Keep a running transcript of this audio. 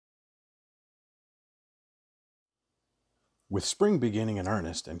With spring beginning in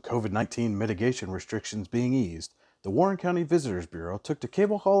earnest and COVID-19 mitigation restrictions being eased, the Warren County Visitors Bureau took to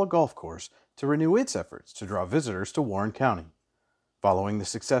Cable Hollow Golf Course to renew its efforts to draw visitors to Warren County. Following the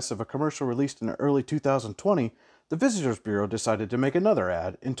success of a commercial released in early 2020, the Visitors Bureau decided to make another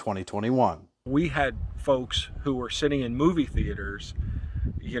ad in 2021. We had folks who were sitting in movie theaters,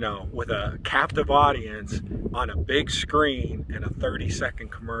 with a captive audience on a big screen and a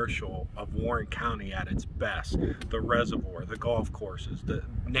 30-second commercial of Warren County at its best. The reservoir, the golf courses, the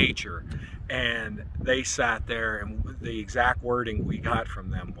nature. And they sat there, and the exact wording we got from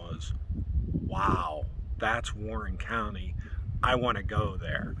them was, "Wow, that's Warren County. I want to go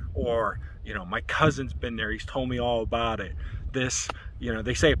there." Or, my cousin's been there. He's told me all about it. This,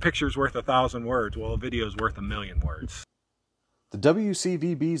 they say a picture's worth 1,000 words. Well, a video's worth 1,000,000 words. The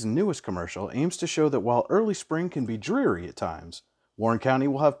WCVB's newest commercial aims to show that while early spring can be dreary at times, Warren County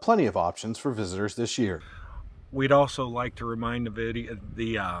will have plenty of options for visitors this year. We'd also like to remind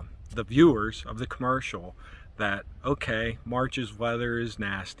the viewers of the commercial that, okay, March's weather is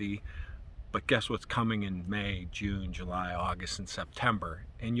nasty, but guess what's coming in May, June, July, August, and September?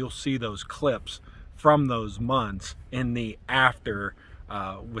 And you'll see those clips from those months in the after,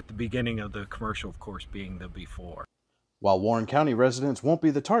 with the beginning of the commercial, of course, being the before. While Warren County residents won't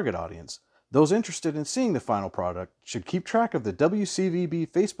be the target audience, those interested in seeing the final product should keep track of the WCVB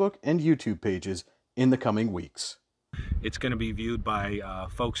Facebook and YouTube pages in the coming weeks. It's going to be viewed by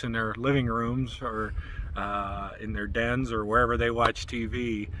folks in their living rooms or in their dens or wherever they watch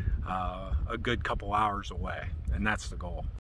TV a good couple hours away, and that's the goal.